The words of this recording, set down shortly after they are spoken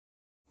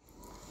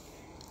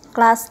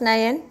Class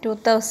 9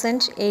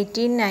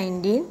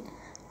 2018-19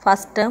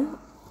 First term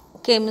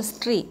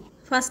Chemistry.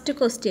 First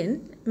question,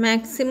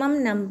 maximum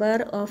number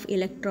of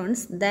electrons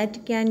that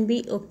can be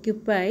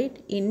occupied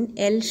in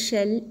L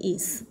shell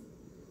is?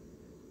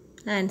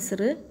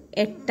 Answer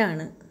 8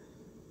 ആണ്.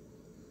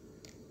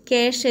 K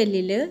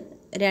ഷെല്ലിൽ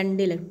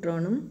 2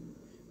 ഇലക്ട്രോണും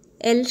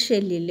L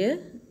ഷെല്ലിൽ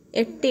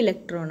 8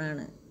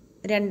 ഇലക്ട്രോണാണ്.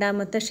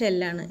 രണ്ടാമത്തെ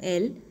ഷെല്ലാണ്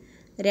L.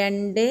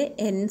 2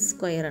 n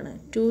square ആണ്.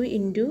 2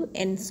 into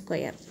n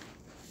square.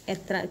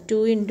 എത്ര 2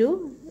 into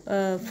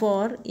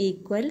 4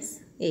 equals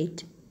 8.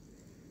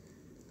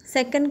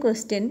 Second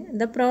question,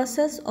 the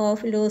process of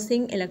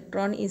losing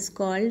electron is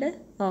called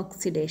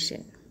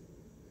oxidation.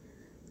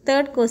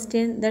 Third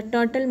question, the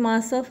total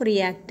mass of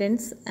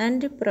reactants and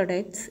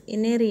products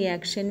in a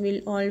reaction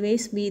will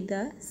always be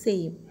the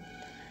same.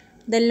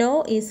 The law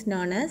is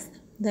known as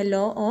the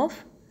law of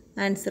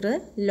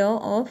law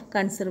of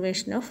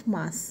conservation of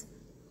mass.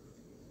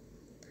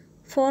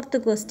 Fourth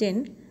question,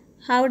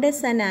 how does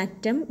an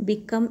atom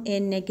become a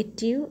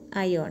negative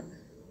ion?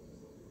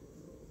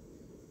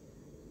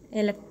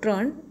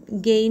 Electron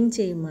gain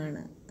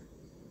ചെയ്യുമാണ്,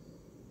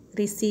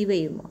 receive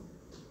ചെയ്യുമോ?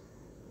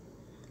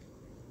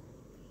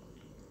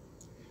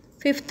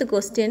 Fifth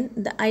question,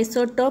 the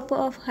isotope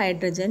of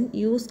hydrogen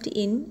used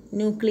in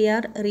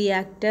nuclear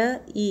reactor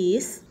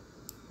is?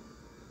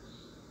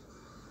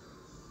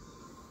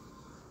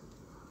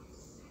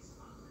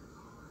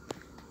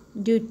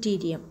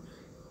 Deuterium.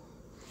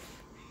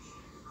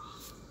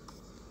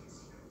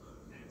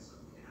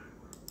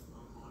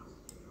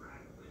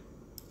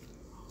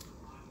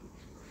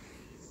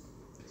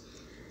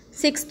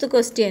 Sixth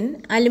question,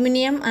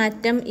 aluminum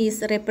atom is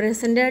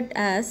represented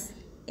as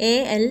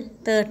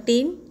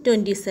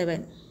Al1327.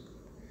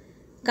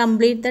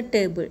 Complete the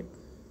table.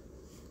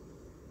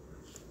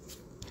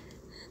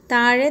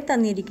 താഴെ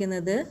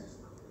തന്നിരിക്കുന്നത്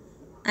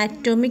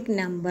atomic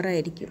number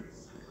ആയിരിക്കും.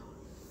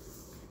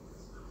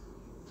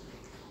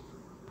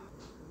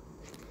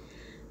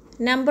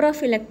 Number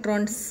of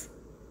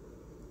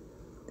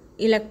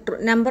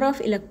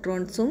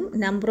ഇലക്ട്രോൺസും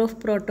number of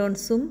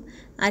പ്രോട്ടോൺസും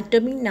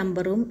atomic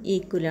നമ്പറും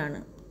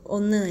ഈക്വലാണ്,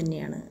 ഒന്ന്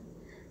തന്നെയാണ്.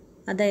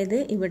 അതായത്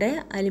ഇവിടെ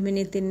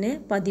അലുമിനിയത്തിന്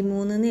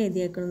 13 എന്ന്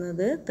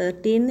എഴുതിയിരിക്കുന്നത്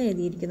 13 എന്ന്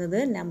എഴുതിയിരിക്കുന്നത്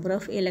നമ്പർ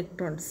ഓഫ്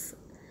ഇലക്ട്രോൺസ്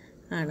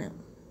ആണ്.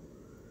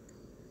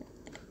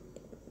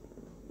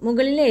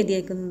 മുകളിൽ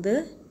എഴുതിയിരിക്കുന്നത്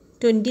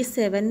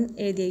 27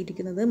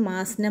 എഴുതിയിരിക്കുന്നത്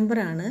മാസ്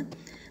നമ്പറാണ്.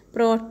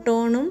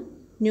 പ്രോട്ടോണും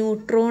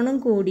ന്യൂട്രോണും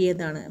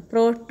കൂടിയതാണ്.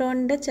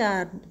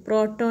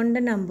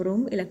 പ്രോട്ടോണിൻ്റെ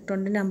നമ്പറും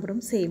ഇലക്ട്രോണിൻ്റെ നമ്പറും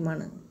സെയിം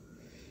ആണ്.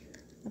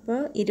 അപ്പോൾ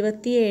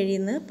 27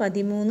 നിന്ന്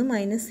 13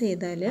 മൈനസ്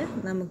ചെയ്താൽ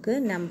നമുക്ക്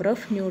നമ്പർ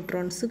ഓഫ്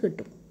ന്യൂട്രോൺസ്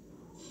കിട്ടും.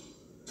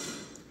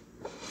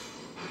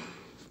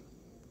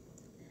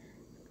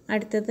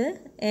 അടുത്തത്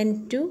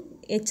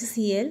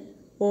N2HCl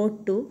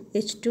O2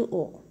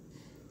 H2O.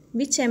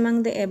 Which among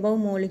the above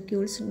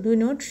molecules do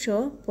not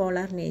show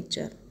polar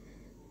nature?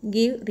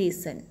 Give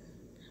reason.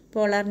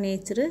 Polar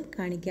nature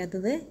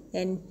കാണിക്കാത്തത്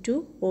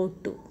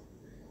N2O2.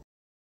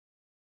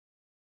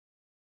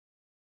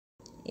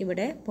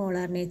 ഇവിടെ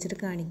പോളാർ നേച്ചർ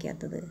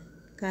കാണിക്കാത്തത്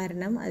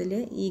കാരണം അതിൽ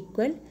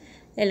ഈക്വൽ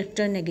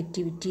ഇലക്ട്രോൺ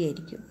നെഗറ്റിവിറ്റി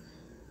ആയിരിക്കും.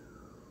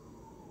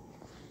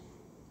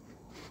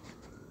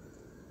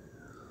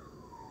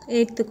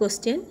 Eighth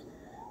question,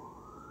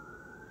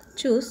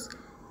 choose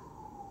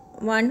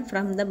one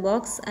from the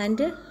box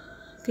and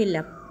fill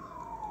up.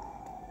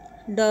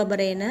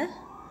 ഡോബറേനർ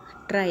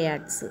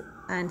triads.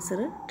 Answer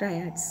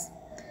triads.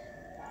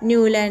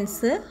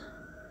 Newlands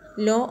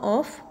law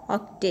of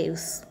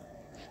octaves.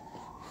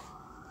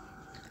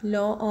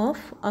 Law of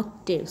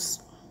octaves.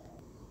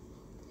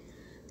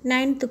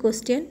 Ninth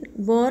question,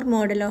 Bohr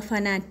model of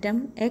an atom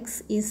X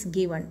is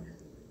given.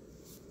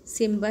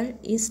 Symbol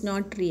is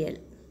not real.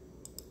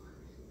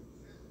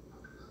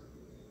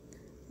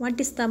 What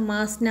is the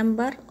mass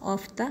number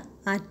of the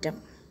atom?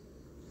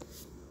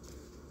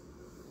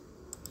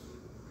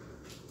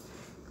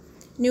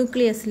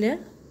 ന്യൂക്ലിയസിൽ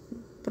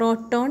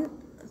proton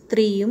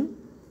 3ഉം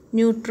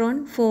neutron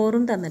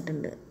 4ഉം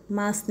തന്നിട്ടുണ്ട്.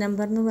 Mass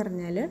number എന്ന്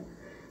പറഞ്ഞാൽ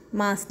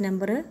mass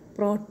number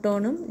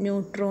പ്രോട്ടോണും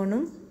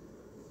ന്യൂട്രോണും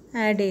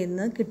add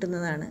ചെയ്യുന്ന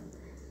കിട്ടുന്നതാണ്.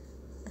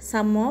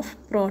 Some of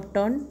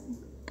proton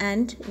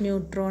and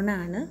neutron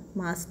ആണ്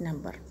mass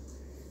number.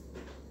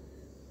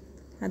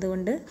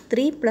 അതുകൊണ്ട്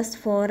 3 +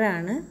 4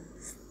 ആണ്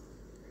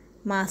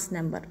mass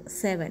number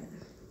 7.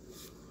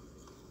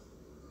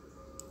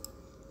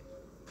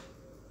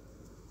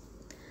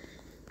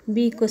 B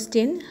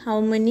question, how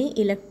many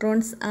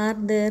electrons are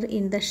there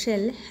in the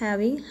shell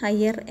having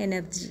higher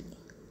energy?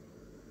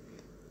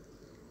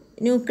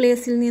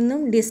 ന്യൂക്ലിയസിൽ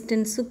നിന്നും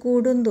distance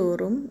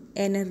കൂടുന്തോറും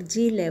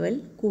എനർജി ലെവൽ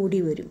കൂടി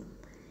വരും.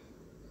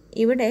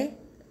 ഇവിടെ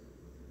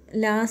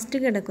ലാസ്റ്റ്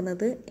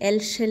കിടക്കുന്നത് L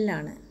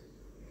ഷെല്ലാണ്.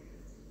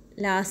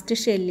 ലാസ്റ്റ്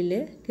ഷെല്ലിൽ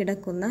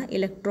കിടക്കുന്ന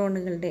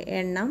ഇലക്ട്രോണുകളുടെ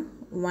എണ്ണം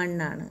 1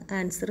 ആണ്.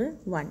 Answer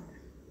 1.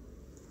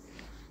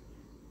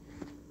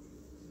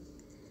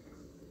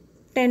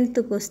 10th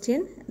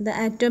question, the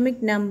atomic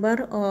number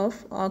of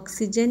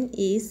oxygen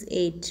is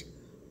 8.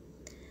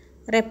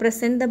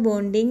 Represent the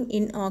bonding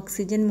in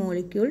oxygen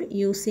molecule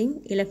using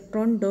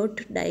electron dot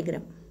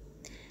diagram.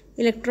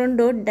 Electron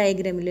dot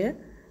ഡയഗ്രാമിൽ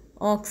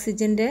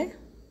ഓക്സിജൻ്റെ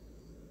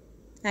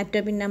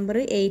ആറ്റോമിക് നമ്പർ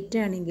 8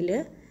 ആണെങ്കിൽ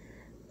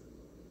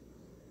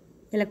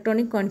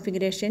ഇലക്ട്രോണിക്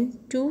കോൺഫിഗറേഷൻ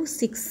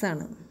 2,6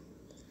 ആണ്.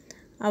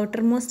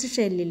 ഔട്ടർ മോസ്റ്റ്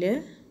ഷെല്ലിൽ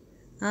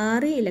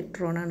 6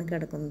 ഇലക്ട്രോണാണ്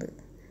കിടക്കുന്നത്.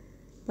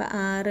 അപ്പോൾ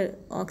 6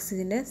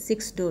 ഓക്സിജൻ്റെ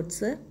 6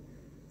 ഡോട്ട്സ്.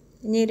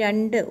 ഇനി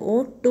 2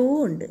 O2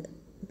 ഉണ്ട്.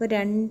 അപ്പോൾ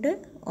 2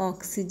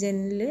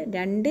 ഓക്സിജനിൽ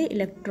 2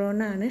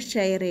 ഇലക്ട്രോണാണ്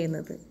ഷെയർ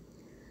ചെയ്യുന്നത്.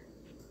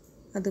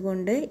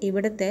 അതുകൊണ്ട്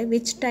ഇവിടുത്തെ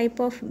which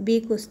type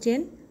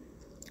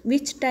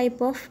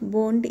of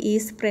bond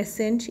is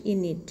present in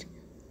it.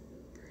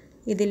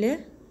 ഇതിൽ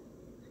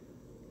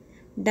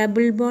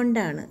ഡബിൾ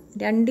ബോണ്ടാണ്.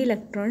 2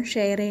 ഇലക്ട്രോൺ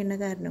ഷെയർ ചെയ്യുന്ന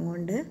കാരണം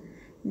കൊണ്ട്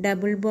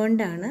ഡബിൾ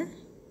ബോണ്ടാണ്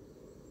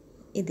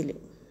ഇതിൽ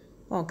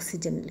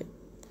ഓക്സിജനിൽ.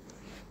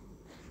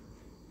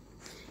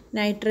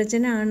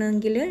 നൈട്രജൻ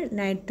ആണെങ്കിൽ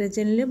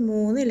നൈട്രജനിൽ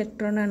 3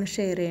 ഇലക്ട്രോണാണ്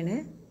ഷെയർ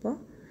ചെയ്യണത്. അപ്പോൾ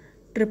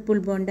ട്രിപ്പിൾ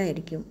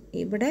ബോണ്ടായിരിക്കും.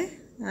 ഇവിടെ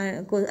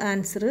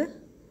ആൻസർ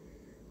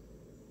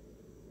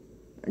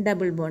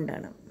ഡബിൾ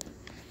ബോണ്ടാണ്.